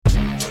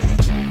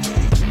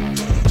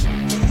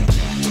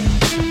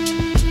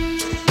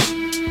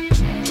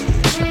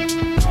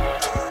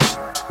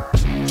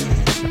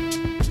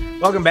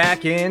Welcome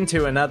back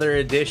into another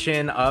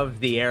edition of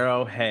the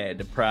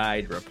Arrowhead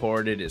Pride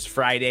Report. It is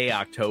Friday,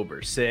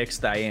 October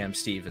 6th. I am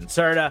Steven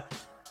Serta,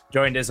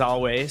 joined as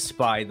always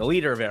by the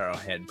leader of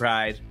Arrowhead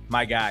Pride,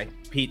 my guy,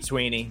 Pete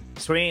Sweeney.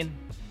 Sween,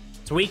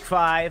 it's week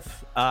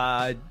 5.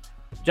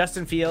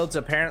 Justin Fields,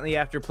 apparently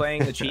after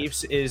playing the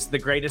Chiefs, is the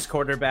greatest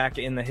quarterback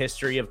in the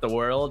history of the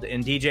world,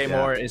 and DJ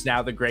Moore is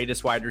now the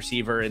greatest wide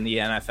receiver in the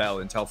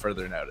NFL until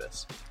further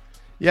notice.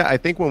 Yeah, I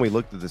think when we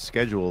looked at the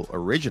schedule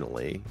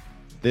originally,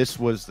 this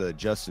was the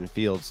Justin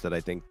Fields that I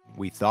think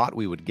we thought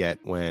we would get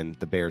when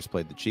the Bears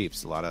played the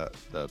Chiefs. A lot of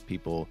the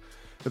people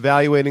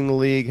evaluating the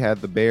league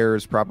had the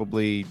Bears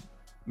probably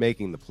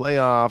making the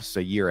playoffs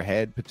a year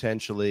ahead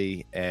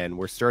potentially, and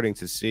we're starting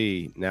to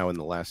see now in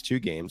the last 2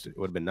 games, it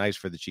would have been nice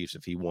for the Chiefs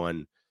if he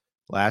won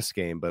last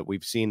game, but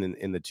we've seen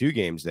in the 2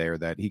 games there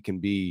that he can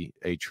be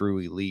a true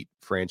elite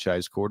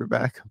franchise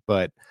quarterback.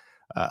 But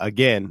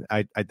again,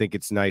 I think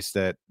it's nice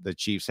that the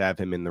Chiefs have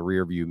him in the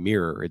rearview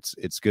mirror.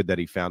 It's good that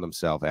he found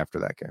himself after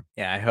that game.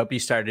 Yeah, I hope he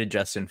started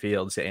Justin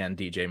Fields and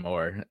DJ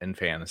Moore in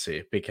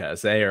fantasy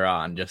because they are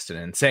on just an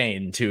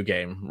insane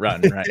 2-game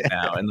run right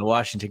now, and the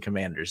Washington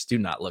Commanders do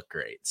not look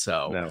great.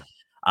 So,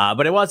 No.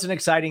 But it was an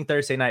exciting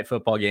Thursday night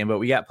football game, but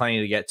we got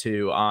plenty to get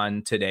to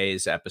on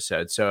today's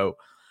episode. So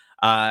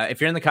if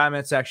you're in the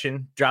comment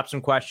section, drop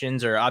some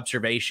questions or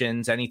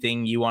observations,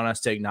 anything you want us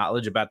to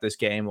acknowledge about this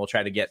game. We'll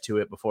try to get to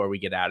it before we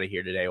get out of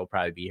here today. We'll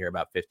probably be here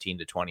about 15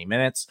 to 20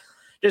 minutes,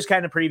 just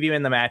kind of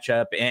previewing the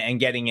matchup and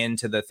getting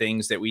into the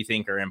things that we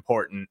think are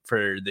important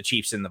for the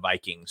Chiefs and the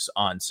Vikings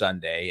on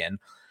Sunday. And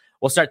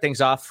we'll start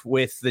things off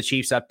with the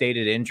Chiefs'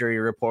 updated injury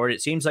report.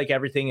 It seems like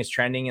everything is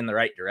trending in the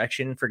right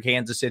direction for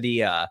Kansas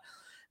City.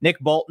 Nick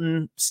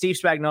Bolton, Steve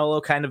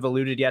Spagnuolo kind of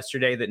alluded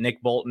yesterday that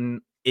Nick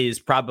Bolton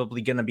is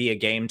probably going to be a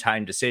game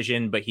time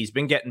decision, but he's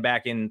been getting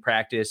back in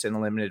practice in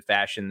a limited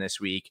fashion this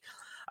week.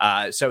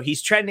 So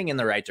he's trending in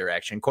the right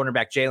direction.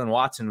 Cornerback Jalen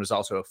Watson was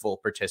also a full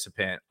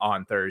participant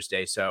on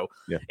Thursday. So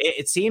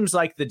it seems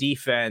like the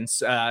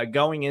defense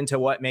going into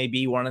what may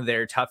be one of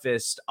their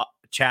toughest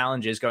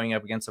challenges going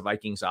up against the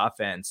Vikings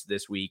offense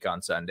this week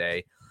on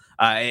Sunday.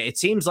 It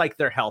seems like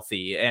they're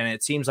healthy, and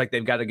it seems like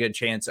they've got a good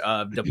chance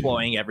of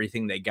deploying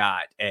everything they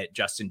got at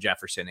Justin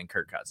Jefferson and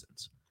Kirk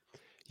Cousins.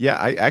 Yeah,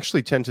 I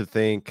actually tend to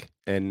think,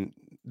 and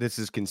this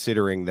is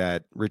considering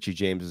that Richie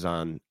James is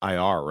on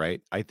IR, right?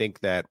 I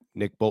think that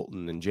Nick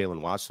Bolton and Jalen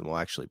Watson will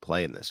actually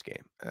play in this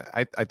game.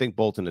 I think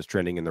Bolton is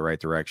trending in the right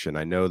direction.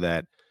 I know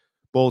that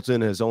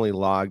Bolton has only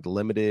logged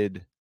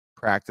limited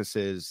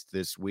practices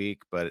this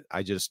week, but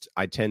I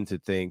tend to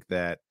think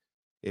that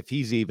if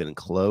he's even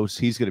close,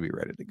 he's going to be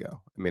ready to go.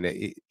 I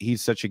mean,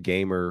 he's such a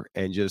gamer,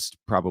 and just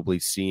probably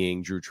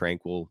seeing Drew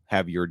Tranquill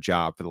have your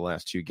job for the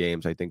last 2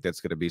 games, I think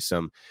that's going to be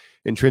some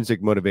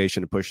intrinsic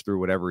motivation to push through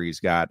whatever he's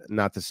got.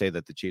 Not to say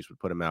that the Chiefs would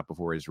put him out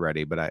before he's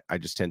ready, but I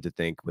just tend to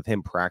think with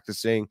him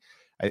practicing,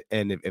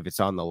 and if it's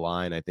on the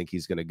line, I think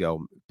he's going to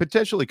go,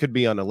 potentially could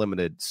be on a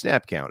limited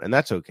snap count, and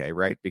that's okay,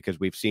 right? Because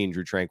we've seen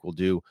Drew Tranquill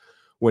do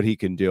what he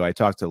can do. I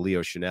talked to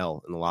Leo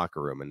Chanel in the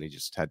locker room, and he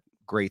just had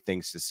great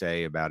things to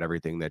say about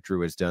everything that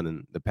Drew has done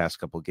in the past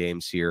couple of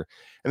games here.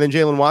 And then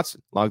Jalen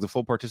Watson logged a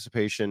full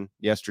participation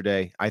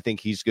yesterday. I think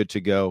he's good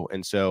to go.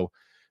 And so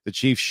the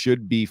Chiefs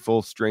should be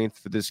full strength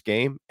for this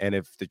game. And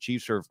if the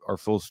Chiefs are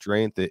full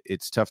strength,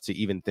 it's tough to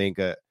even think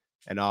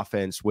an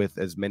offense with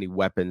as many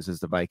weapons as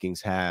the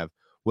Vikings have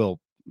will,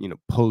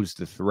 pose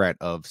the threat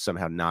of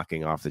somehow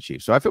knocking off the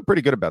Chiefs. So I feel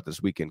pretty good about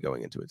this weekend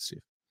going into it,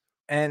 Steve.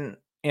 And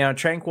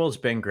Tranquill's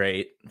been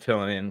great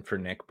filling in for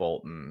Nick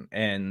Bolton,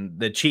 and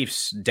the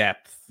Chiefs'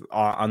 depth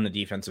on the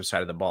defensive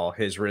side of the ball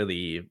has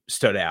really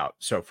stood out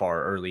so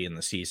far early in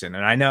the season.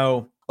 And I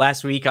know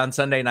last week on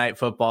Sunday Night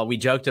Football, we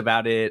joked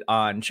about it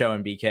on Show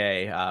and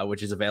BK,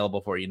 which is available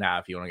for you now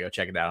if you want to go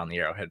check it out on the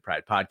Arrowhead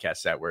Pride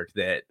Podcast Network,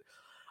 that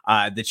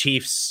the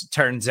Chiefs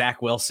turned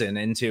Zach Wilson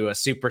into a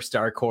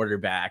superstar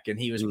quarterback, and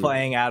he was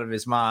playing out of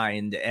his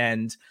mind.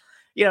 And,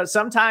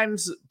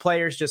 sometimes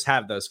players just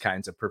have those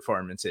kinds of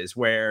performances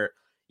where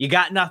you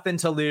got nothing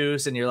to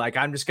lose, and you're like,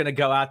 I'm just going to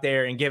go out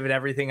there and give it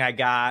everything I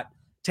got.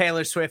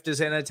 Taylor Swift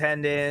is in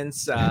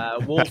attendance.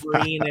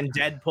 Wolverine and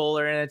Deadpool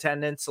are in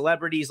attendance.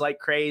 Celebrities like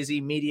crazy.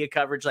 Media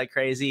coverage like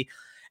crazy.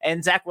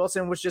 And Zach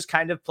Wilson was just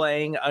kind of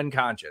playing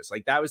unconscious.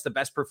 Like, that was the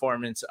best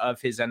performance of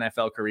his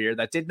NFL career.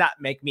 That did not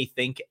make me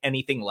think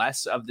anything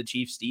less of the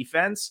Chiefs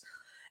defense.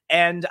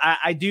 And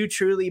I do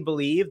truly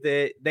believe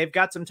that they've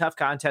got some tough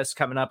contests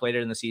coming up later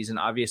in the season.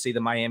 Obviously,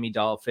 the Miami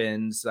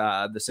Dolphins,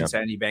 the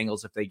Cincinnati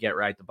Bengals, if they get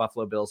right, the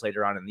Buffalo Bills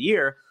later on in the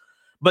year.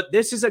 But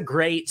this is a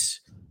great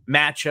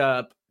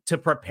matchup to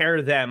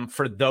prepare them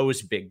for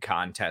those big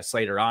contests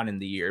later on in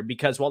the year,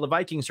 because while the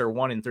Vikings are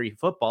 1-3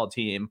 football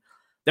team,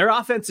 their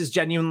offense is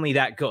genuinely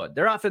that good.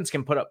 Their offense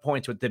can put up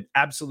points with the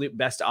absolute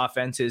best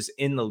offenses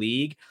in the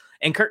league.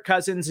 And Kirk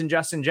Cousins and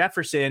Justin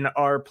Jefferson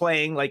are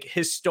playing like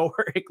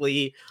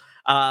historically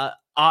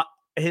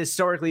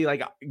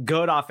like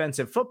good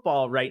offensive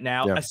football right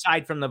now,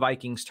 aside from the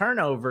Vikings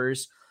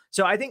turnovers.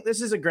 So I think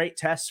this is a great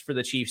test for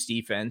the Chiefs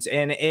defense.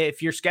 And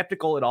if you're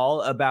skeptical at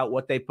all about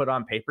what they put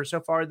on paper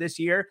so far this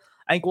year,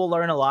 I think we'll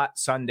learn a lot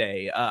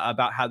Sunday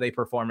about how they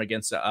perform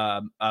against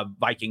a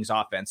Vikings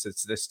offense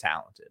that's this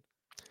talented.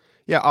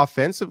 Yeah,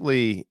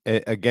 offensively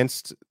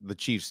against the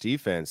Chiefs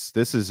defense,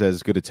 this is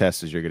as good a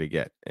test as you're going to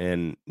get.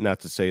 And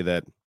not to say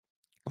that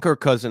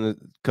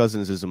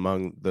Cousins is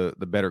among the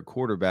better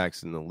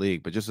quarterbacks in the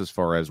league, but just as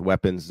far as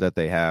weapons that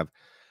they have,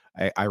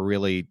 I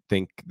really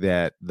think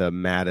that the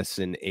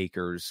Madison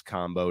Akers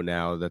combo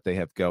now that they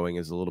have going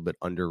is a little bit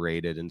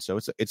underrated, and so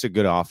it's a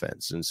good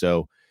offense. And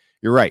so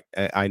you're right.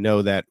 I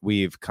know that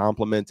we've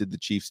complimented the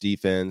Chiefs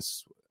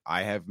defense.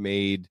 I have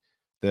made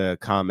the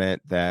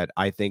comment that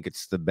I think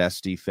it's the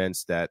best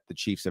defense that the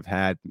Chiefs have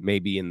had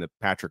maybe in the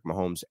Patrick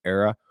Mahomes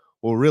era.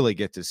 We'll really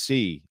get to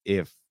see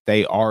if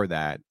they are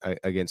that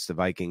against the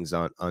Vikings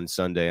on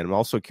Sunday. And I'm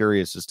also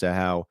curious as to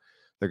how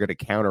they're going to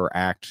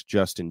counteract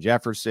Justin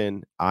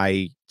Jefferson.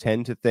 I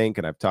tend to think,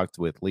 and I've talked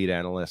with lead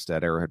analyst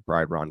at Arrowhead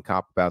Pride, Ron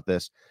Kopp, about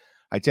this.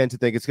 I tend to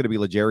think it's going to be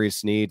L'Jarius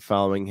Sneed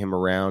following him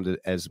around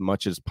as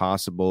much as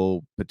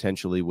possible,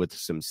 potentially with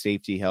some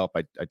safety help.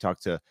 I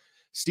talked to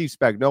Steve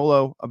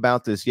Spagnuolo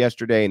about this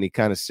yesterday, and he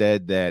kind of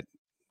said that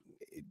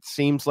it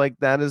seems like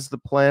that is the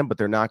plan, but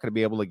they're not going to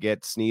be able to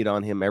get Sneed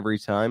on him every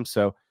time.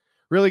 So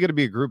really going to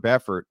be a group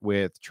effort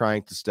with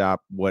trying to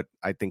stop what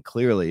I think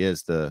clearly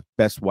is the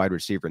best wide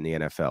receiver in the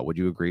NFL. Would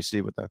you agree,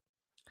 Steve, with that?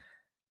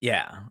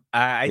 Yeah,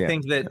 I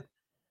think that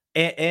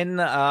in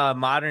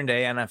modern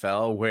day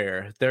NFL,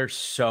 where there's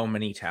so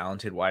many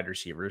talented wide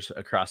receivers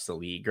across the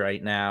league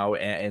right now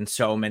and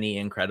so many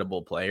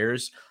incredible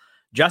players,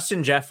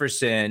 Justin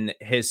Jefferson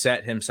has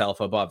set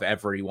himself above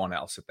everyone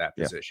else at that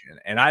position.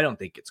 And I don't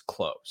think it's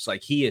close.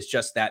 Like, he is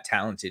just that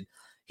talented.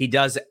 He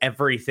does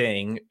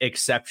everything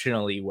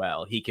exceptionally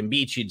well. He can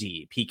beat you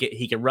deep. He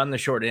can run the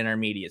short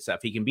intermediate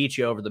stuff. He can beat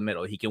you over the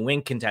middle. He can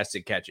win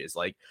contested catches.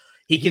 Like,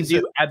 he can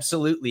do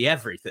absolutely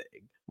everything.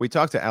 We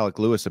talked to Alec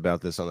Lewis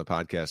about this on the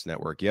podcast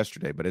network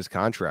yesterday, but his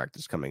contract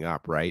is coming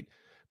up, right?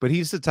 But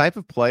he's the type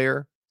of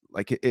player,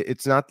 like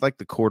it's not like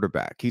the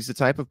quarterback. He's the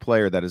type of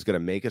player that is going to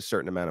make a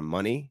certain amount of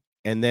money.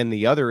 And then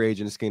the other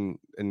agents can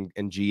and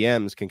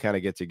GMs can kind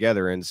of get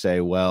together and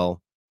say,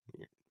 well,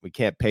 we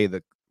can't pay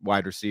the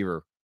wide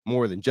receiver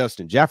more than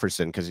Justin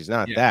Jefferson because he's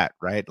not that,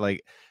 right?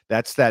 Like,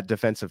 that's that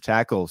defensive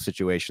tackle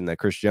situation that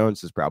Chris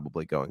Jones is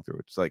probably going through.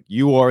 It's like,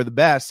 you are the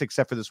best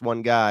except for this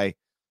one guy.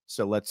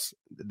 So let's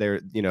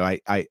there,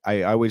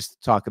 I always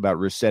talk about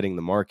resetting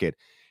the market.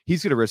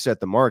 He's going to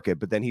reset the market,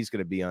 but then he's going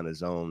to be on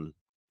his own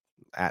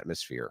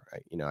atmosphere.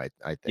 I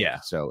think. Yeah.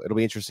 So it'll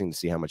be interesting to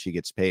see how much he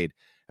gets paid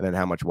and then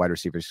how much wide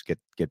receivers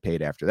get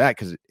paid after that,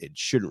 because it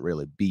shouldn't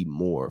really be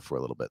more for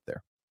a little bit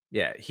there.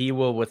 Yeah, he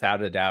will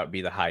without a doubt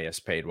be the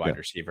highest paid wide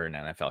receiver in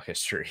NFL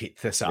history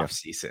this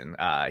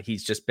offseason.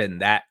 He's just been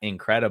that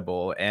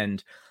incredible.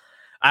 And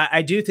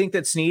I do think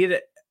that Sneed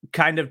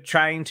kind of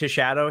trying to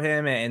shadow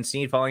him and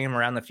Sneed following him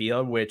around the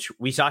field, which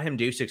we saw him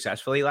do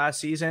successfully last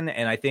season.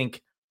 And I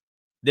think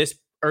this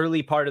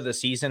early part of the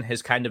season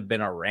has kind of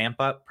been a ramp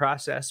up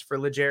process for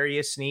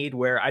L'Jarius Sneed,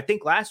 where I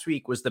think last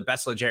week was the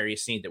best L'Jarius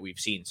Sneed that we've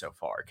seen so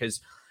far,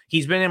 because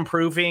he's been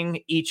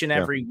improving each and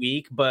every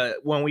week. But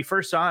when we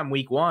first saw him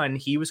week one,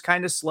 he was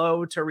kind of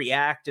slow to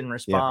react and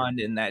respond,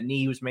 and that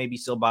knee was maybe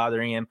still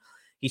bothering him.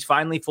 He's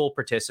finally full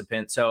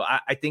participant. So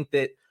I think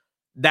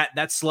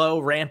that slow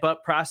ramp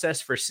up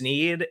process for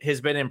Sneed has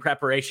been in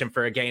preparation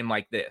for a game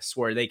like this,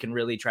 where they can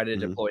really try to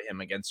deploy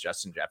him against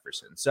Justin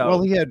Jefferson. So,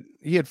 well,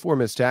 he had 4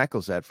 missed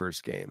tackles that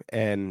first game,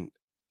 and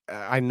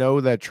I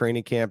know that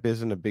training camp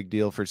isn't a big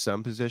deal for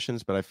some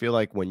positions, but I feel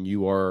like when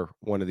you are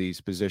one of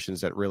these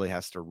positions that really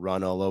has to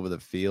run all over the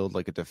field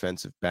like a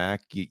defensive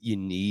back, you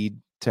need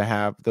to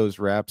have those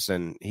reps,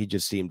 and he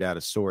just seemed out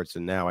of sorts.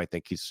 And now I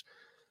think he's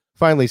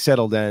finally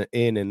settled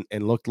in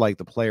and looked like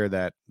the player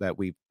that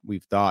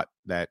we've thought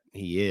that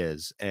he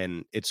is.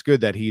 And it's good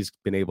that he's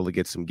been able to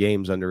get some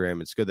games under him.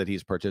 It's good that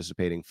he's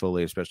participating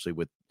fully, especially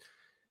with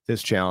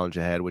this challenge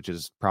ahead, which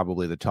is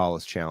probably the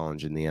tallest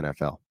challenge in the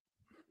NFL.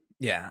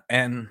 Yeah,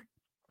 and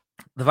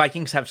the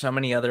Vikings have so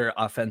many other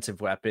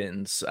offensive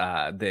weapons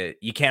that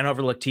you can't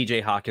overlook.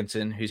 TJ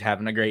Hawkinson, who's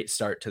having a great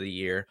start to the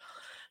year.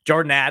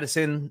 Jordan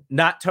Addison,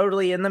 not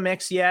totally in the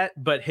mix yet,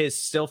 but has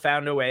still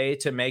found a way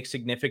to make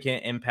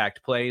significant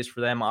impact plays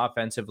for them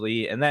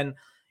offensively. And then,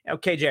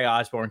 KJ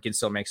Osborne can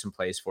still make some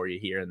plays for you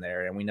here and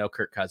there. And we know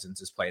Kirk Cousins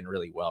is playing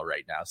really well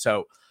right now.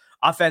 So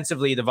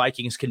offensively, the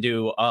Vikings can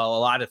do a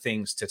lot of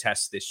things to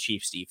test this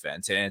Chiefs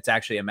defense. And it's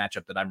actually a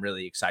matchup that I'm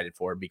really excited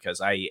for, because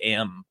I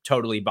am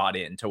totally bought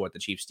into what the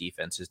Chiefs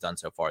defense has done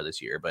so far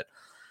this year. But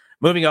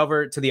moving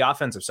over to the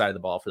offensive side of the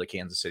ball for the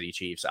Kansas City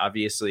Chiefs,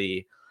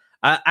 obviously,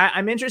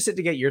 I'm interested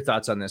to get your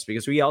thoughts on this,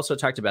 because we also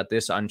talked about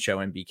this on Show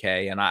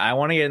MBK, and I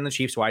want to get in the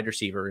Chiefs wide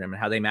receiver room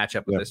and how they match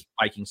up with this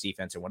Vikings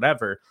defense and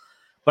whatever.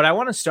 But I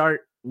want to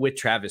start with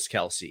Travis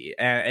Kelce,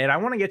 and I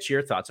want to get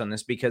your thoughts on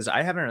this, because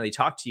I haven't really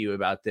talked to you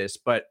about this,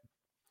 but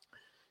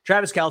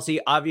Travis Kelce,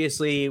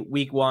 obviously,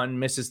 week one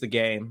misses the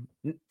game.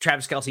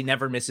 Travis Kelce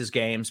never misses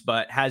games,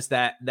 but has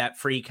that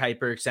freak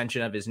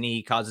hyperextension of his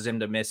knee, causes him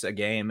to miss a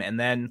game. And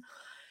then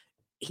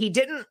he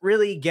didn't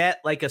really get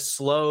like a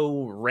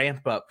slow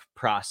ramp up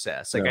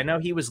process. Like, I No. know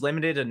he was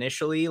limited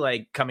initially,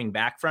 like coming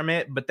back from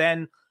it, but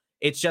then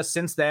it's just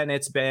since then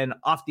it's been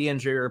off the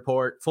injury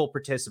report, full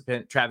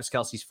participant. Travis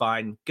Kelce's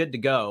fine, good to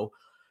go.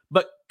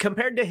 But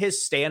compared to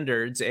his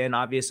standards, and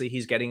obviously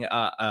he's becoming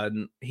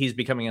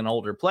an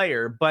older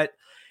player, but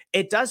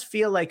it does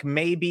feel like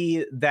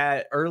maybe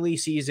that early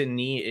season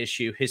knee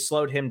issue has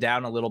slowed him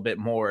down a little bit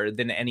more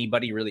than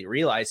anybody really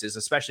realizes,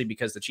 especially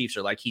because the Chiefs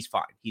are like, he's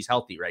fine, he's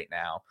healthy right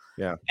now.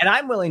 Yeah. And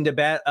I'm willing to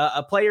bet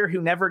a player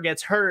who never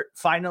gets hurt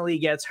finally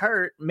gets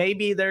hurt.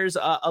 Maybe there's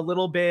a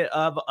little bit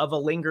of a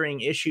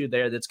lingering issue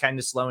there that's kind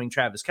of slowing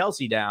Travis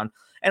Kelce down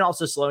and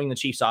also slowing the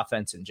Chiefs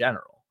offense in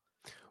general.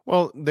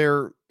 Well,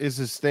 there is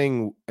this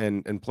thing,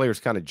 and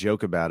players kind of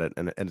joke about it,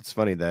 and it's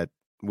funny that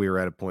we were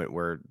at a point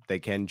where they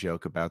can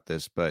joke about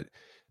this, but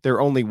they're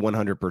only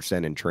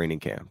 100% in training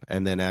camp,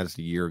 and then as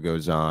the year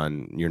goes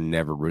on, you're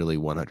never really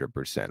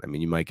 100%. I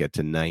mean, you might get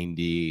to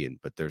 90,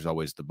 but there's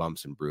always the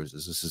bumps and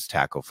bruises. This is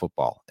tackle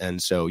football,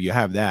 and so you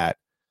have that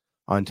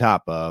on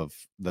top of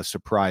the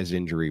surprise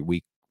injury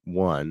week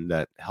one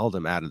that held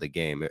him out of the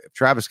game. If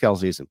Travis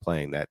Kelce isn't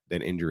playing, that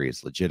injury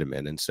is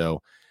legitimate, and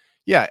so.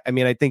 Yeah, I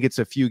mean, I think it's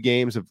a few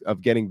games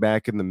of getting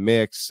back in the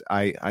mix.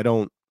 I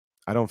don't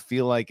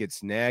feel like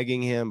it's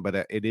nagging him,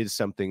 but it is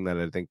something that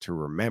I think to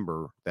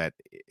remember that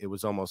it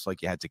was almost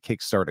like you had to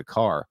kickstart a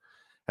car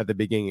at the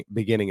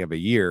beginning of a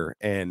year,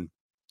 and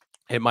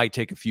it might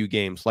take a few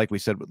games, like we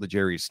said with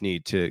L'Jarius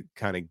Sneed, to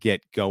kind of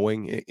get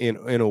going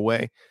in a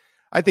way.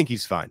 I think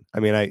he's fine. I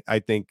mean, I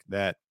think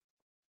that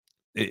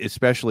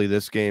especially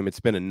this game, it's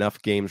been enough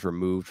games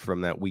removed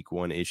from that week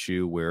one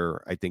issue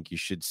where I think you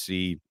should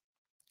see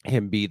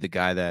him be the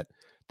guy that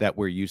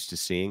we're used to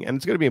seeing. And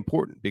it's going to be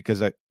important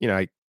because I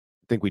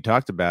think we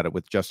talked about it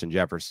with Justin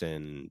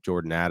Jefferson,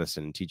 Jordan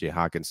Addison, TJ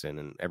Hawkinson,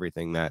 and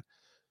everything that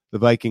the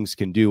Vikings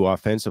can do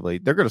offensively.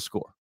 They're going to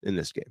score in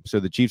this game. So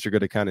the Chiefs are going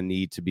to kind of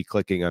need to be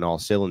clicking on all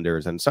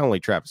cylinders. And it's not only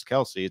Travis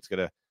Kelce, it's going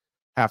to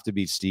have to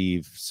be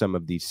Steve, some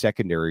of these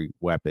secondary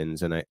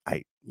weapons. And I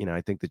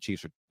think the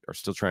Chiefs are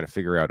still trying to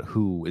figure out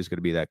who is going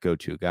to be that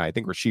go-to guy. I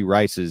think Rashee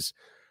Rice is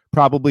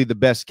probably the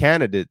best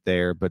candidate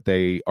there, but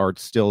they are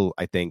still,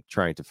 I think,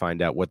 trying to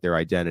find out what their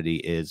identity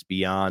is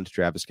beyond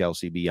Travis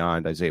Kelce,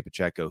 beyond Isaiah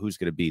Pacheco. Who's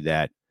going to be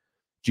that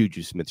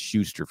Juju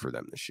Smith-Schuster for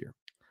them this year?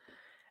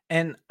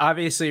 And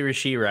obviously,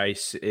 Rashee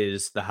Rice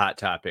is the hot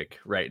topic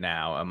right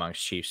now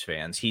amongst Chiefs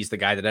fans. He's the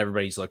guy that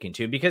everybody's looking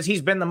to because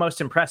he's been the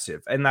most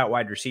impressive in that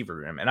wide receiver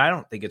room. And I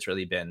don't think it's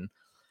really been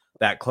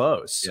that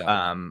close.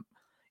 Yeah.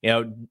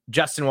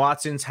 Justin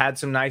Watson's had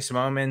some nice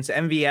moments.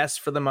 MVS,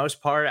 for the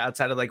most part,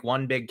 outside of like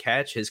one big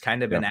catch, has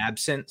kind of been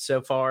absent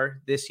so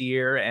far this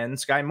year. And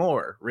Sky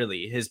Moore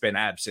really has been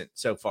absent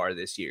so far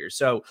this year.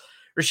 So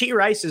Rashee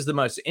Rice is the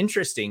most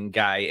interesting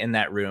guy in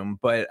that room.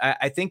 But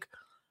I think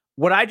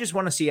what I just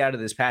want to see out of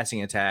this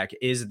passing attack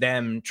is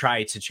them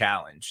try to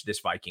challenge this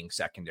Viking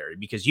secondary,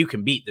 because you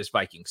can beat this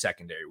Viking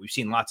secondary. We've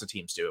seen lots of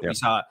teams do it. We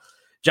saw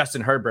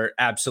Justin Herbert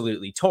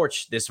absolutely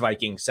torched this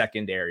Viking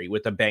secondary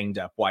with a banged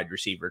up wide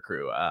receiver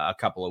crew a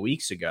couple of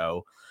weeks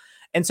ago.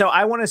 And so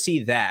I want to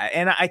see that.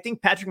 And I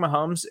think Patrick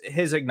Mahomes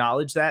has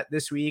acknowledged that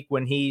this week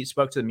when he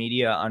spoke to the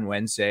media on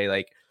Wednesday.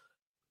 Like,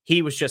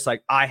 he was just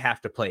like, I have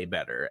to play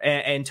better,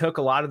 and took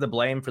a lot of the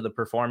blame for the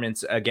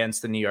performance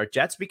against the New York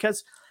Jets,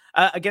 because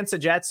against the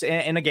Jets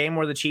in a game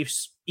where the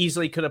Chiefs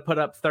easily could have put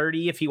up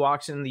 30 if he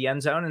walks in the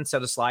end zone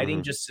instead of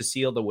sliding just to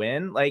seal the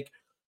win. Like,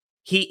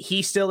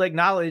 he still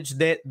acknowledged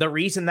that the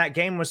reason that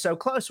game was so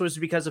close was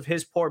because of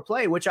his poor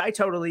play, which I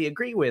totally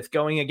agree with.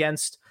 Going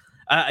against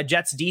a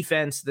Jets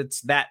defense that's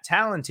that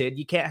talented,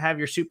 you can't have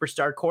your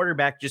superstar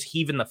quarterback just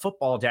heaving the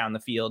football down the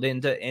field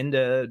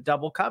into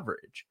double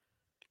coverage.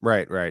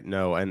 Right.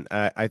 No, and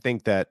I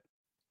think that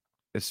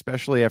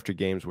especially after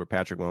games where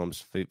Patrick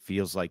Mahomes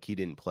feels like he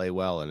didn't play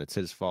well and it's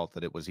his fault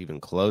that it was even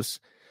close,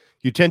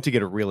 you tend to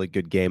get a really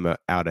good game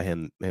out of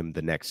him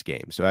the next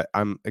game. So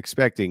I'm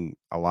expecting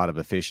a lot of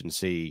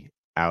efficiency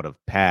out of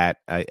Pat.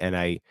 I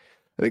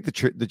think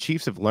the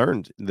Chiefs have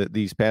learned that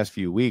these past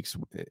few weeks,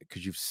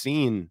 because you've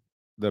seen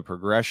the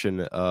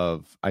progression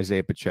of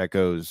Isaiah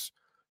Pacheco's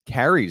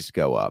carries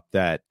go up,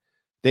 that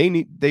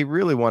they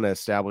really want to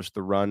establish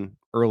the run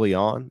early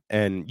on,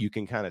 and you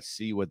can kind of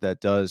see what that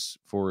does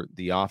for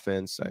the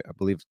offense. I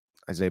believe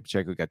Isaiah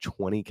Pacheco got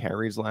 20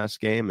 carries last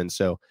game, and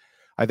so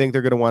I think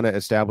they're going to want to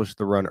establish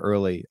the run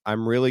early.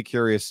 I'm really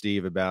curious,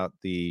 Steve, about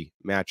the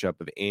matchup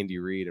of Andy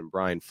Reid and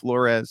Brian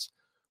Flores.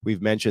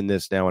 We've mentioned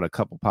this now in a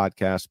couple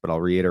podcasts, but I'll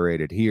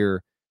reiterate it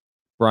here.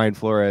 Brian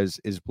Flores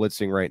is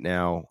blitzing right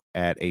now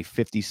at a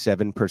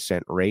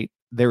 57% rate.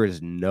 There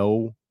is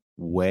no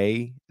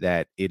way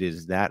that it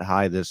is that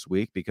high this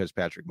week, because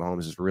Patrick Mahomes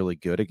is really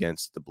good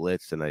against the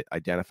blitz and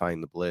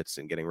identifying the blitz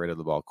and getting rid of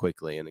the ball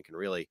quickly, and it can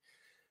really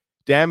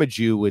damage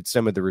you with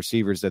some of the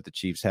receivers that the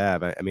Chiefs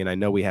have. I mean, I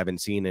know we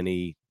haven't seen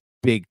any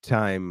big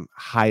time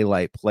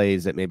highlight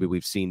plays that maybe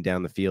we've seen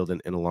down the field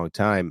in a long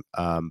time.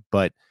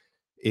 But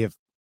if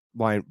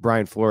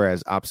Brian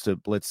Flores opts to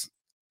blitz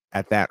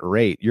at that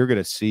rate, you're going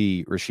to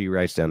see Rashee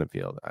Rice down the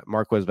field.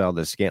 Marquez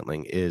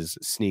Valdez-Scantling is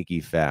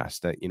sneaky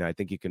fast. I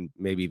think you can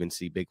maybe even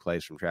see big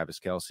plays from Travis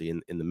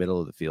Kelce in the middle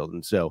of the field.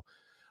 And so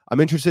I'm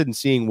interested in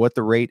seeing what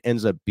the rate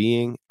ends up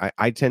being.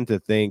 I tend to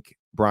think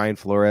Brian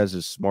Flores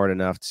is smart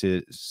enough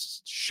to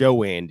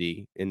show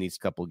Andy in these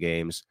couple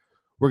games,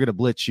 we're going to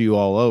blitz you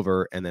all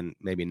over, and then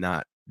maybe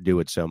not do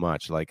it so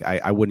much. Like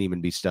I wouldn't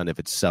even be stunned if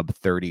it's sub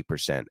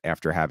 30%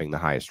 after having the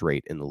highest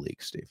rate in the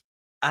league, Steve.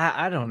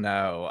 I don't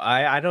know.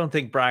 I don't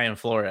think Brian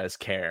Flores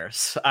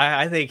cares.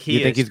 I think You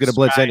he think is he's going to just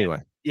blitz trying.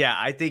 anyway? Yeah,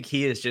 I think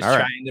he is just All right.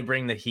 trying to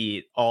bring the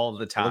heat all the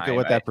Look at time.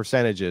 what that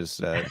percentage is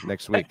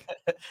next week.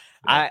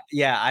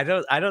 Yeah.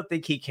 I don't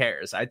think he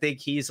cares. I think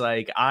he's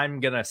like, I'm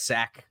gonna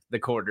sack the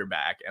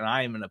quarterback and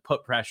I'm gonna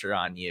put pressure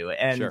on you.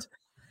 And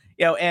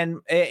Sure.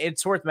 and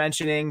it's worth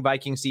mentioning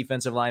Vikings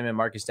defensive lineman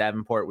Marcus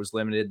Davenport was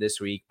limited this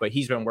week, but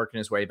he's been working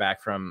his way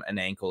back from an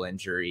ankle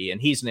injury,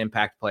 and he's an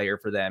impact player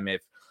for them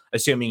if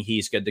assuming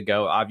he's good to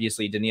go.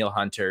 Obviously, Danielle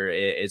Hunter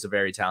is a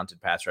very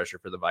talented pass rusher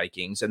for the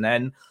Vikings, and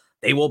then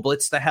they will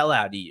blitz the hell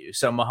out of you.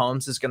 So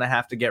Mahomes is going to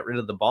have to get rid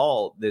of the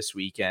ball this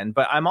weekend.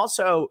 But I'm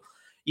also,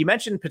 you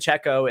mentioned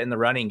Pacheco in the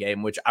running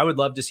game, which I would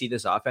love to see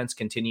this offense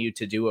continue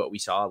to do what we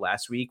saw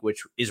last week,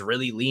 which is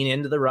really lean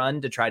into the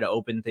run to try to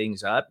open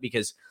things up,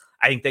 because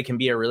I think they can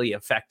be a really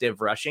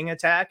effective rushing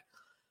attack.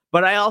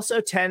 But I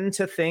also tend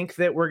to think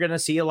that we're going to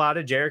see a lot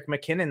of Jerick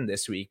McKinnon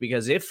this week,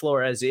 because if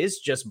Flores is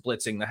just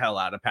blitzing the hell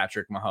out of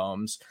Patrick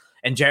Mahomes,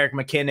 and Jerick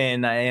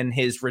McKinnon and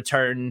his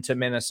return to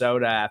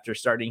Minnesota after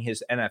starting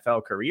his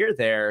NFL career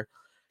there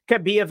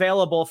could be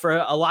available for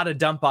a lot of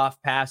dump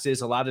off passes,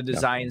 a lot of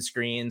design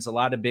screens, a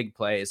lot of big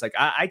plays. Like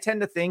I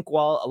tend to think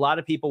while a lot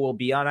of people will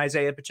be on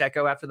Isaiah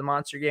Pacheco after the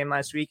monster game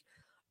last week,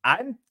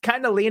 I'm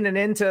kind of leaning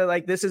into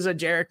like this is a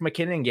Jerick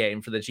McKinnon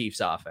game for the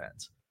Chiefs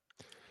offense.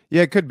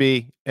 Yeah, it could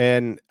be.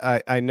 And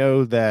I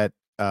know that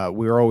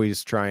we're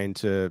always trying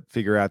to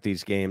figure out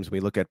these games. We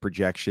look at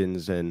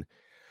projections, and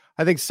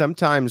I think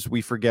sometimes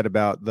we forget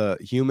about the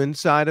human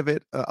side of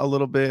it a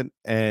little bit.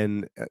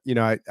 And,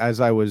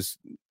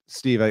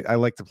 Steve, I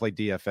like to play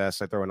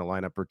DFS. I throw in a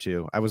lineup or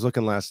two. I was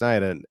looking last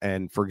night,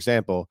 and for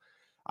example,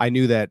 I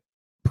knew that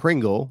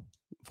Pringle,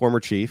 former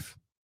Chief,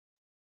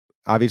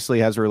 obviously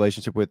has a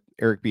relationship with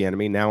Eric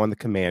Bieniemy, now on the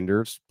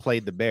Commanders,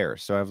 played the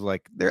Bears. So I was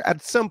like, there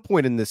at some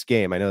point in this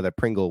game, I know that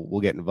Pringle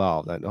will get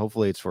involved, and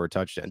hopefully it's for a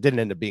touchdown. It didn't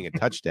end up being a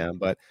touchdown,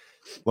 but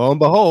lo and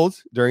behold,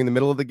 during the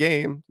middle of the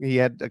game, he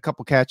had a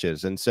couple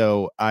catches. And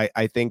so I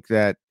think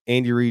that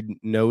Andy Reid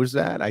knows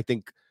that. I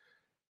think,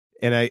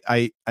 and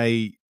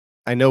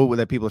I know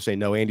that people are saying,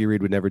 no, Andy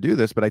Reid would never do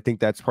this, but I think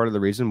that's part of the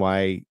reason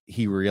why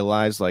he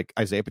realized like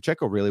Isaiah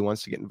Pacheco really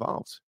wants to get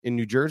involved in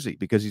New Jersey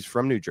because he's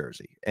from New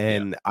Jersey.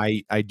 And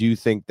I do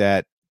think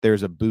that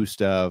there's a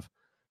boost of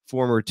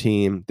former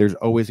team. There's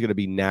always going to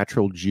be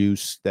natural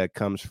juice that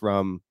comes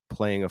from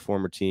playing a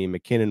former team.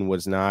 McKinnon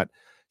was not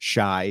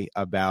shy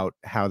about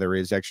how there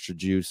is extra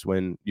juice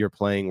when you're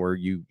playing where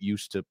you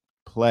used to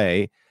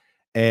play.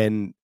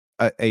 And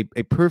a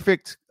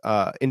perfect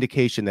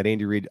indication that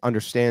Andy Reid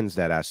understands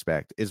that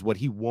aspect is what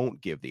he won't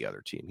give the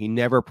other team. He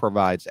never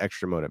provides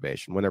extra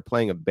motivation when they're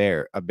playing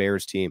a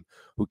Bears team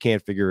who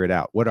can't figure it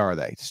out. What are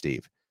they,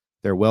 Steve?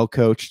 They're well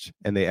coached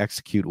and they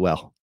execute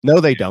well. No,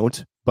 they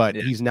don't, but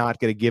he's not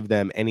going to give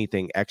them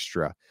anything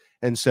extra.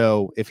 And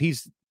so if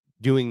he's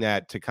doing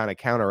that to kind of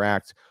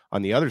counteract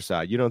on the other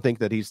side, you don't think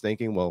that he's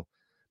thinking, well,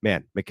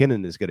 man,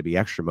 McKinnon is going to be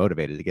extra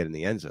motivated to get in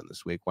the end zone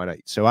this week. Why not?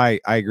 So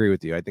I agree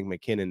with you. I think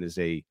McKinnon is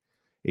a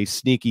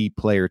sneaky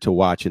player to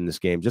watch in this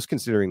game, just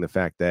considering the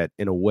fact that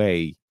in a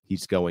way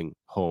he's going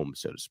home,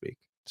 so to speak.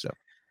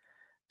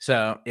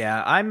 So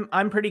yeah,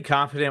 I'm pretty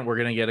confident we're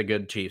gonna get a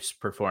good Chiefs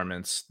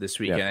performance this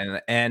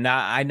weekend, and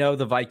I know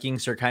the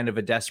Vikings are kind of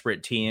a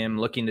desperate team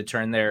looking to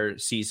turn their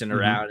season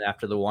around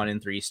after the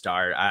 1-3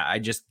 start. I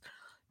just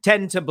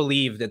tend to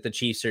believe that the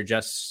Chiefs are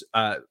just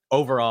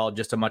overall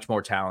just a much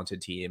more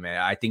talented team. And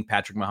I think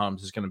Patrick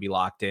Mahomes is going to be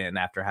locked in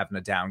after having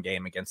a down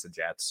game against the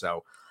Jets.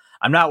 So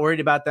I'm not worried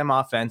about them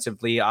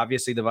offensively.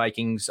 Obviously, the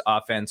Vikings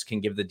offense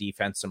can give the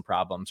defense some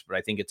problems, but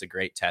I think it's a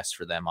great test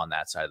for them on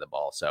that side of the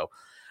ball. So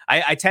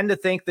I tend to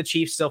think the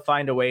Chiefs still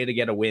find a way to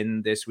get a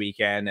win this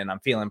weekend, and I'm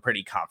feeling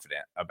pretty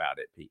confident about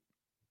it, Pete.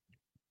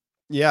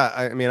 Yeah,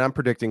 I mean, I'm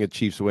predicting a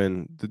Chiefs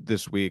win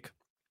this week.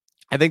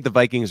 I think the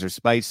Vikings are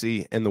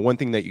spicy, and the one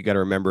thing that you got to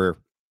remember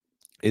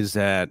is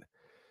that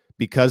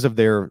because of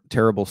their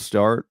terrible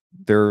start,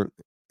 they're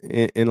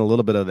in a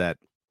little bit of that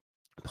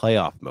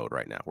playoff mode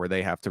right now where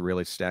they have to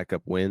really stack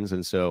up wins.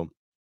 And so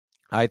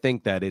I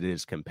think that it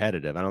is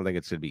competitive. I don't think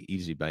it's going to be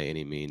easy by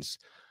any means.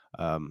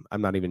 I'm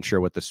not even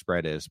sure what the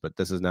spread is, but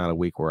this is not a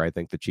week where I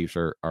think the Chiefs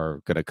are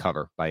going to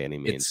cover by any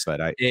means.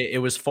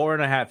 It was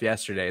 4.5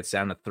 yesterday. It's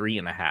down to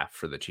 3.5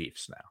 for the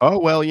Chiefs now. Oh,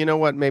 well, you know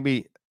what?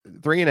 Maybe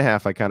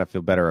 3.5. I kind of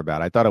feel better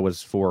about. I thought it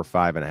was 4 or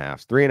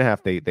 5.5.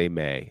 3.5. They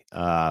may.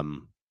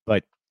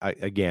 But I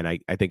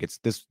think it's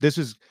this.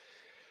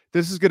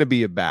 This is going to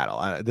be a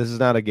battle. This is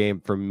not a game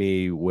for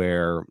me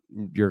where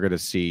you're going to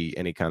see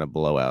any kind of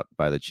blowout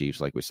by the Chiefs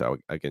like we saw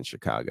against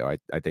Chicago.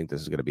 I think this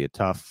is going to be a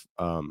tough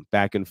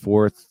back and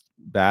forth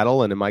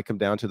battle, and it might come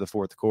down to the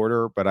fourth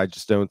quarter, but I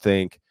just don't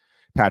think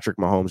Patrick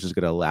Mahomes is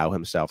going to allow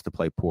himself to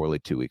play poorly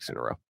 2 weeks in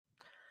a row.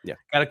 Yeah.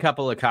 Got a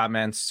couple of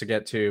comments to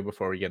get to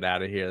before we get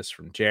out of here. This is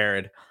from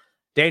Jared.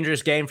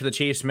 Dangerous game for the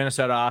Chiefs.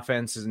 Minnesota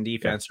offenses and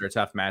defense are a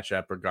tough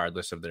matchup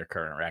regardless of their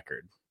current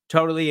record.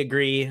 Totally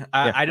agree.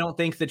 I don't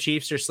think the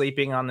Chiefs are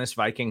sleeping on this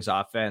Vikings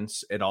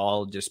offense at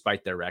all,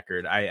 despite their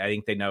record. I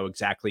think they know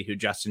exactly who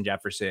Justin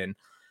Jefferson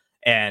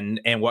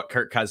and what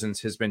Kirk Cousins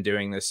has been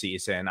doing this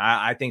season.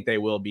 I think they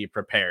will be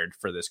prepared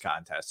for this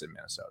contest in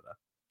Minnesota.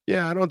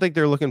 Yeah, I don't think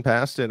they're looking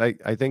past it.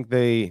 I think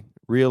they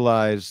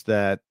realize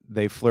that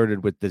they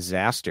flirted with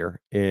disaster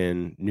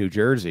in New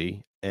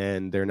Jersey,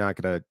 and they're not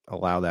going to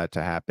allow that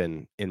to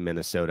happen in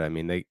Minnesota. I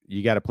mean,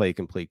 you got to play a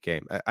complete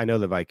game. I know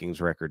the Vikings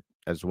record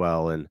as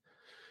well, and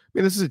I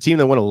mean, this is a team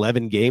that won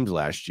 11 games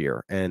last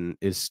year and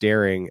is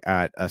staring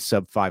at a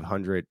sub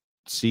 500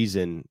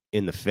 season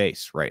in the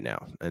face right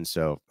now. And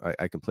so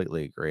I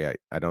completely agree.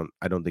 I don't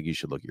think you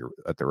should look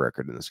at the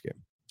record in this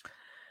game.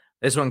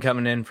 This one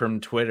coming in from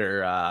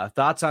Twitter.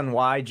 Thoughts on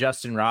why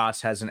Justin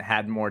Ross hasn't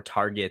had more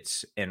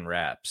targets and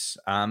reps?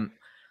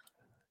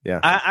 Yeah,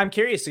 I'm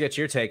curious to get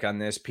your take on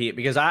this, Pete,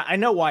 because I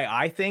know why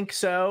I think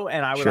so,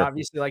 and I would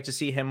obviously like to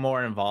see him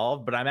more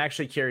involved, but I'm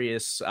actually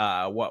curious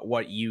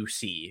what you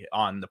see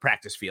on the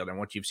practice field and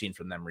what you've seen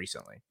from them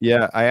recently.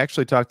 Yeah, I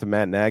actually talked to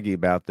Matt Nagy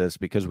about this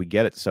because we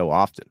get it so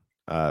often.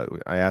 I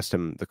asked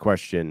him the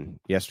question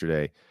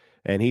yesterday,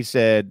 and he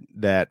said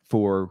that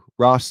for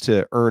Ross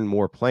to earn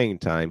more playing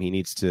time, he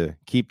needs to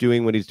keep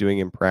doing what he's doing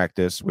in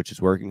practice, which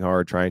is working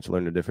hard, trying to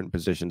learn the different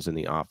positions in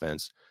the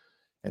offense.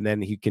 And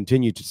then he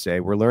continued to say,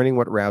 we're learning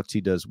what routes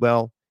he does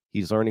well.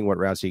 He's learning what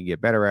routes he can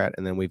get better at.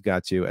 And then we've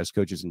got to, as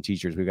coaches and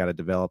teachers, we've got to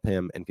develop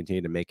him and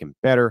continue to make him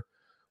better.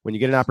 When you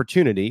get an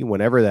opportunity,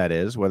 whenever that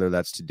is, whether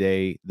that's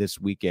today,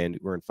 this weekend,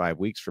 or in 5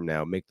 weeks from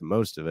now, make the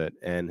most of it.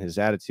 And his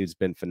attitude's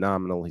been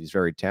phenomenal. He's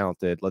very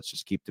talented. Let's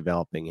just keep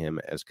developing him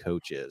as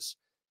coaches.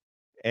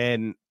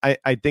 And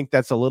I think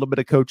that's a little bit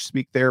of coach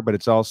speak there, but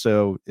it's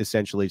also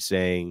essentially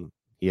saying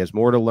he has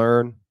more to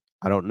learn.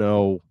 I don't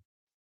know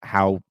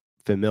how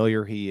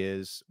familiar he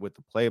is with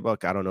the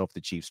playbook. I don't know if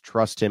the Chiefs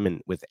trust him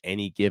and with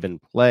any given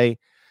play.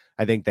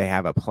 I think they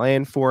have a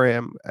plan for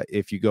him.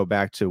 If you go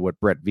back to what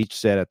Brett Veach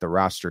said at the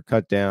roster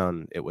cut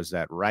down, it was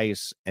that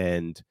Rice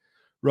and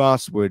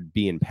Ross would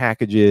be in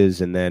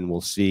packages, and then we'll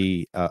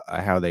see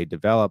how they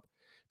develop.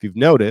 If you've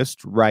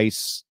noticed,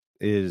 Rice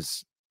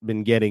is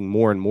been getting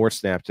more and more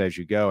snaps as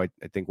you go. I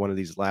think one of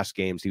these last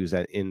games he was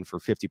in for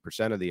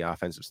 50% of the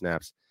offensive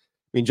snaps.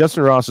 I mean,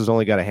 Justin Ross has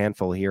only got a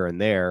handful here and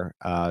there.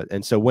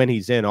 And so when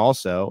he's in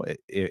also,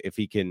 if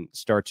he can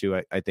start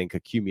to, I think,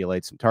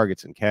 accumulate some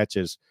targets and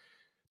catches,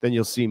 then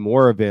you'll see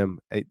more of him.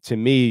 To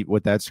me,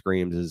 what that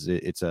screams is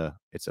it's a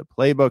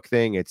playbook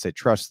thing. It's a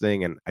trust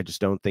thing. And I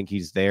just don't think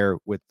he's there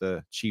with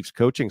the Chiefs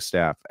coaching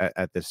staff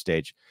at this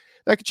stage.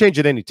 That could change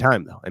at any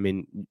time, though. I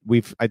mean,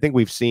 I think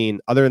we've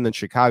seen, other than the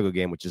Chicago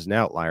game, which is an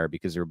outlier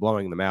because they're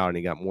blowing them out and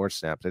he got more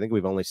snaps. I think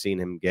we've only seen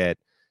him get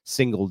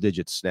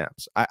single-digit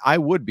snaps. I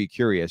would be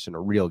curious in a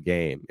real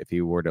game if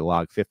he were to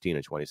log 15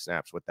 and 20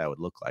 snaps, what that would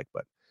look like.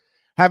 But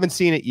haven't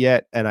seen it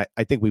yet, and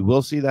I think we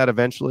will see that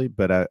eventually,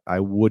 but I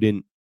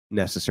wouldn't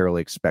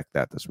necessarily expect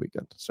that this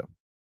weekend. So,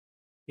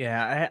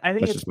 yeah, I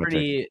think it's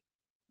pretty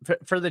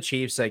for the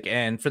Chiefs, like,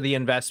 and for the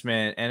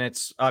investment, and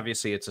it's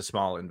obviously it's a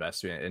small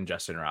investment in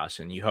Justin Ross,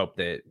 and you hope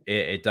that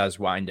it does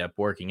wind up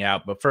working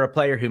out. But for a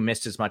player who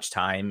missed as much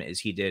time as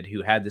he did,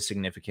 who had the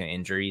significant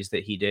injuries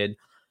that he did,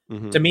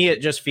 to me,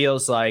 it just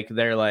feels like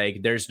they're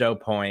like, there's no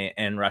point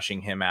in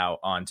rushing him out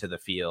onto the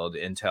field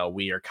until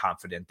we are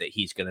confident that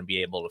he's going to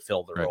be able to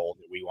fill the role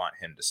that we want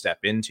him to step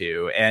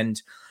into.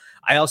 And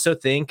I also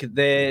think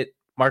that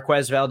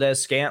Marquez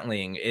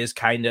Valdez-Scantling is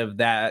kind of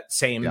that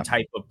same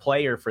type of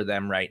player for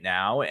them right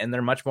now. And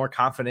they're much more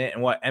confident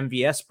in what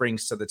MVS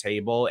brings to the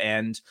table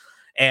and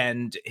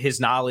his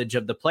knowledge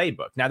of the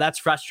playbook. Now that's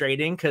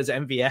frustrating because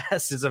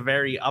MVS is a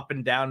very up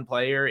and down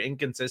player,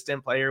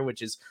 inconsistent player,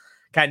 which is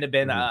kind of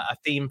been a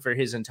theme for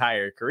his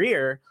entire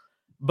career.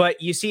 But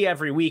you see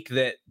every week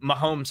that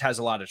Mahomes has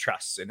a lot of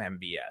trust in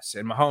MVS,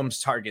 and Mahomes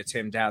targets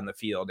him down the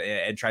field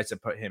and tries to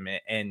put him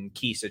in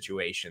key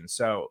situations.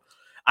 So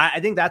I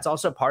think that's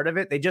also part of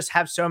it. They just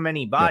have so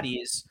many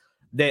bodies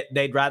that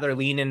they'd rather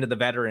lean into the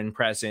veteran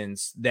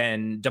presence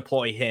than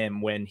deploy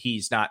him when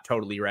he's not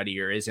totally ready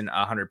or isn't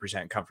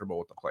 100% comfortable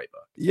with the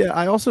playbook. Yeah,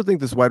 I also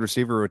think this wide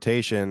receiver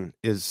rotation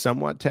is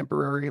somewhat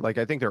temporary. Like,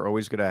 I think they're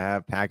always going to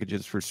have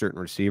packages for certain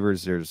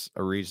receivers. There's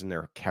a reason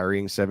they're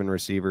carrying 7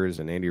 receivers,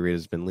 and Andy Reid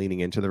has been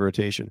leaning into the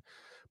rotation.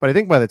 But I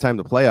think by the time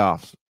the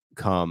playoffs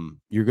come,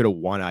 you're going to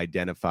want to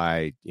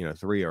identify,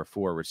 3 or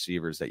 4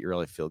 receivers that you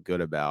really feel good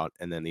about,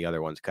 and then the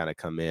other ones kind of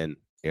come in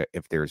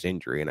if there's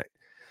injury. And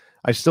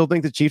I still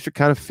think the Chiefs are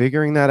kind of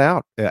figuring that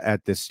out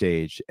at this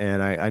stage.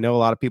 And I know a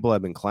lot of people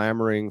have been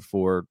clamoring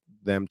for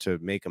them to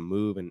make a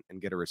move and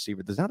get a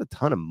receiver. There's not a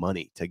ton of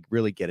money to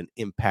really get an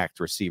impact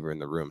receiver in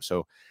the room.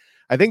 So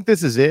I think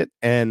this is it.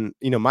 And,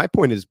 my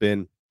point has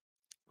been,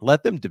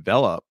 let them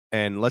develop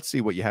and let's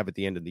see what you have at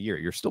the end of the year.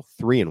 You're still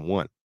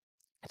 3-1.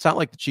 It's not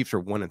like the Chiefs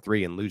are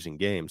 1-3 and losing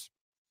games.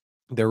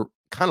 They're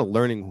kind of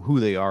learning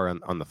who they are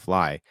on the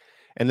fly.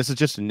 And this is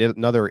just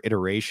another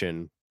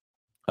iteration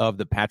of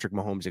the Patrick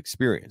Mahomes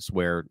experience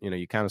where,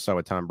 you kind of saw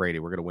with Tom Brady,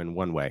 we're going to win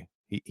one way.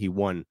 He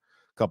won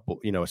a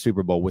couple, a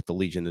Super Bowl with the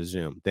Legion of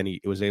Zoom. Then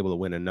he was able to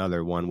win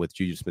another one with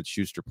Juju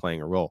Smith-Schuster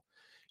playing a role.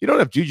 You don't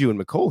have Juju and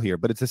McCole here,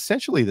 but it's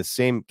essentially the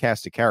same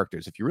cast of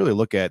characters. If you really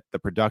look at the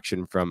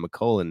production from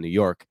McCole in New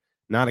York,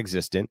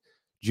 non-existent.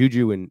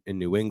 Juju in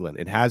New England,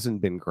 it hasn't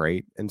been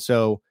great. And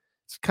so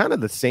it's kind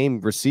of the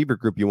same receiver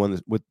group you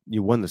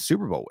won the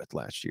Super Bowl with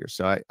last year.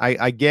 So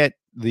I get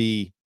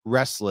the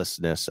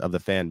restlessness of the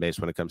fan base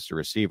when it comes to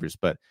receivers,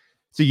 but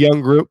it's a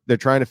young group. They're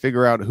trying to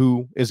figure out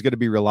who is going to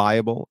be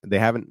reliable. They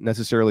haven't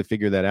necessarily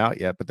figured that out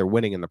yet, but they're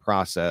winning in the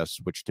process,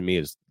 which to me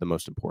is the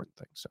most important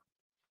thing. So.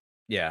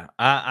 Yeah,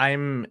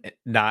 I'm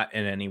not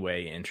in any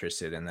way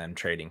interested in them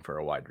trading for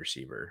a wide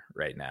receiver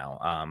right now.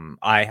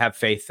 I have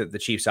faith that the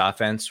Chiefs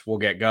offense will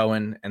get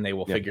going and they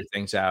will figure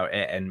things out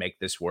and make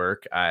this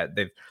work.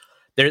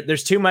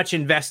 There's too much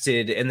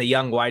invested in the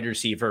young wide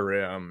receiver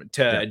room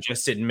to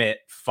just admit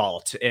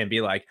fault and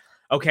be like,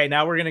 okay,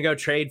 now we're going to go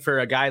trade for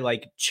a guy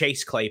like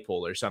Chase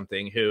Claypool or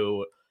something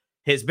who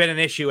has been an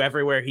issue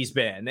everywhere he's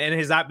been and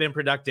has not been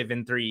productive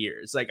in 3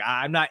 years. Like,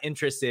 I'm not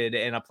interested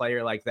in a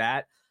player like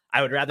that.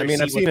 I would rather.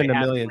 I've seen it a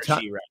million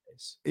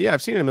times. Yeah,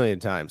 I've seen it a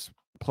million times.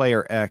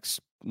 Player X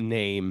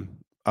name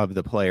of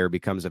the player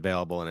becomes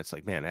available, and it's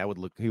like, man,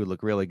 he would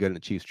look really good in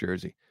the Chiefs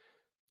jersey.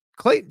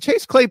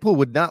 Chase Claypool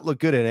would not look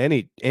good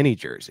in any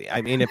jersey.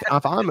 I mean,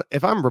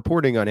 if I'm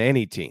reporting on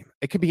any team,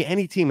 it could be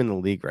any team in the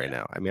league right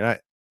now. I mean,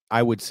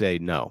 I would say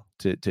no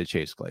to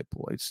Chase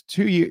Claypool. It's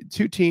 2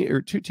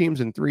 teams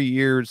in 3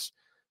 years.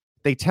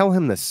 They tell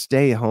him to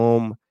stay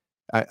home.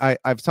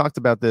 I've talked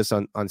about this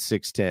on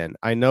 610.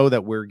 I know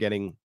that we're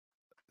getting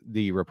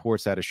the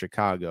reports out of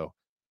Chicago,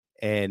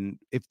 and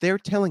if they're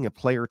telling a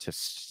player to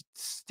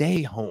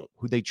stay home,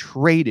 who they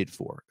traded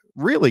for,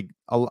 really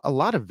a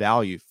lot of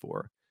value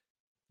for,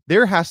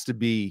 there has to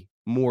be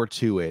more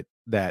to it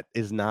that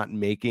is not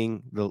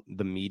making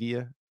the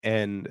media.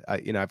 And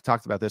I've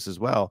talked about this as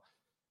well.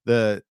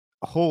 The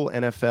whole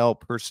NFL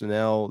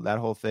personnel, that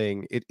whole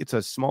thing, it's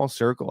a small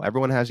circle.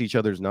 Everyone has each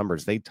other's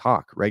numbers. They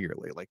talk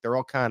regularly. Like, they're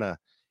all kind of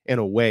in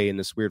a way in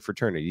this weird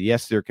fraternity.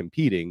 Yes, they're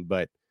competing,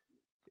 but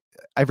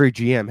every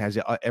GM has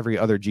every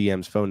other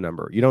GM's phone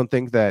number. You don't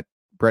think that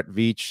Brett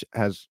Veach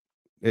has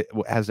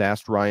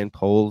asked Ryan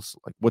Poles,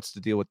 like, what's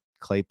the deal with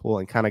Claypool,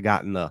 and kind of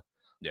gotten the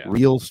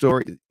real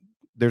story?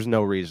 There's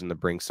no reason to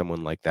bring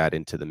someone like that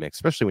into the mix,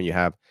 especially when you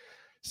have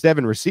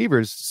 7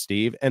 receivers,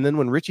 Steve. And then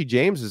when Richie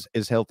James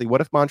is healthy,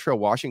 what if Montreal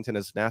Washington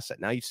is an asset?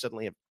 Now you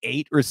suddenly have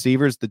 8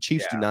 receivers. The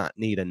Chiefs do not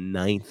need a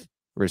 9th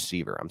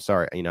receiver. I'm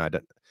sorry. I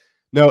don't.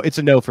 No, it's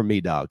a no for me,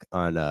 dog,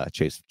 on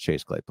Chase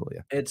Claypool.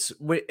 Yeah,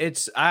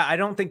 I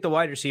don't think the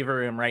wide receiver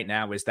room right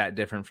now is that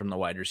different from the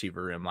wide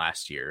receiver room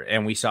last year,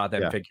 and we saw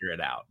them figure it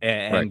out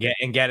and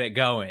get it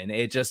going.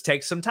 It just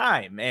takes some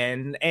time,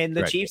 and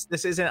the Chiefs.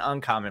 This isn't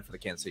uncommon for the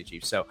Kansas City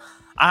Chiefs, so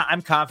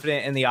I'm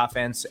confident in the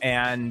offense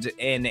and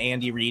in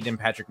Andy Reid and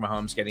Patrick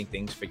Mahomes getting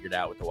things figured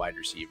out with the wide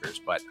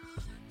receivers, but.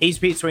 He's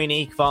Pete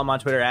Sweeney. Follow him on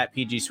Twitter at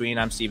PG Sweeney.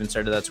 I'm Steven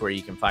Serta. That's where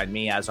you can find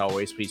me. As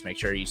always, please make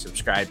sure you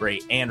subscribe,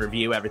 rate, and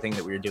review everything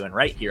that we're doing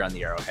right here on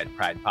the Arrowhead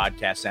Pride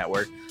Podcast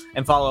Network.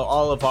 And follow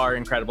all of our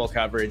incredible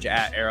coverage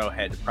at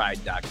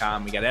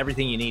arrowheadpride.com. We got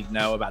everything you need to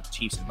know about the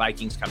Chiefs and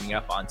Vikings coming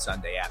up on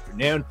Sunday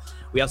afternoon.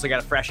 We also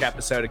got a fresh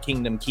episode of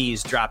Kingdom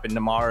Keys dropping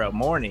tomorrow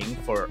morning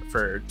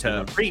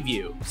to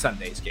preview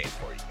Sunday's game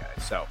for you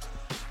guys. So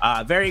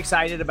very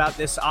excited about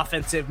this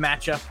offensive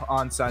matchup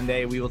on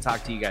Sunday. We will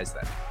talk to you guys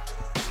then.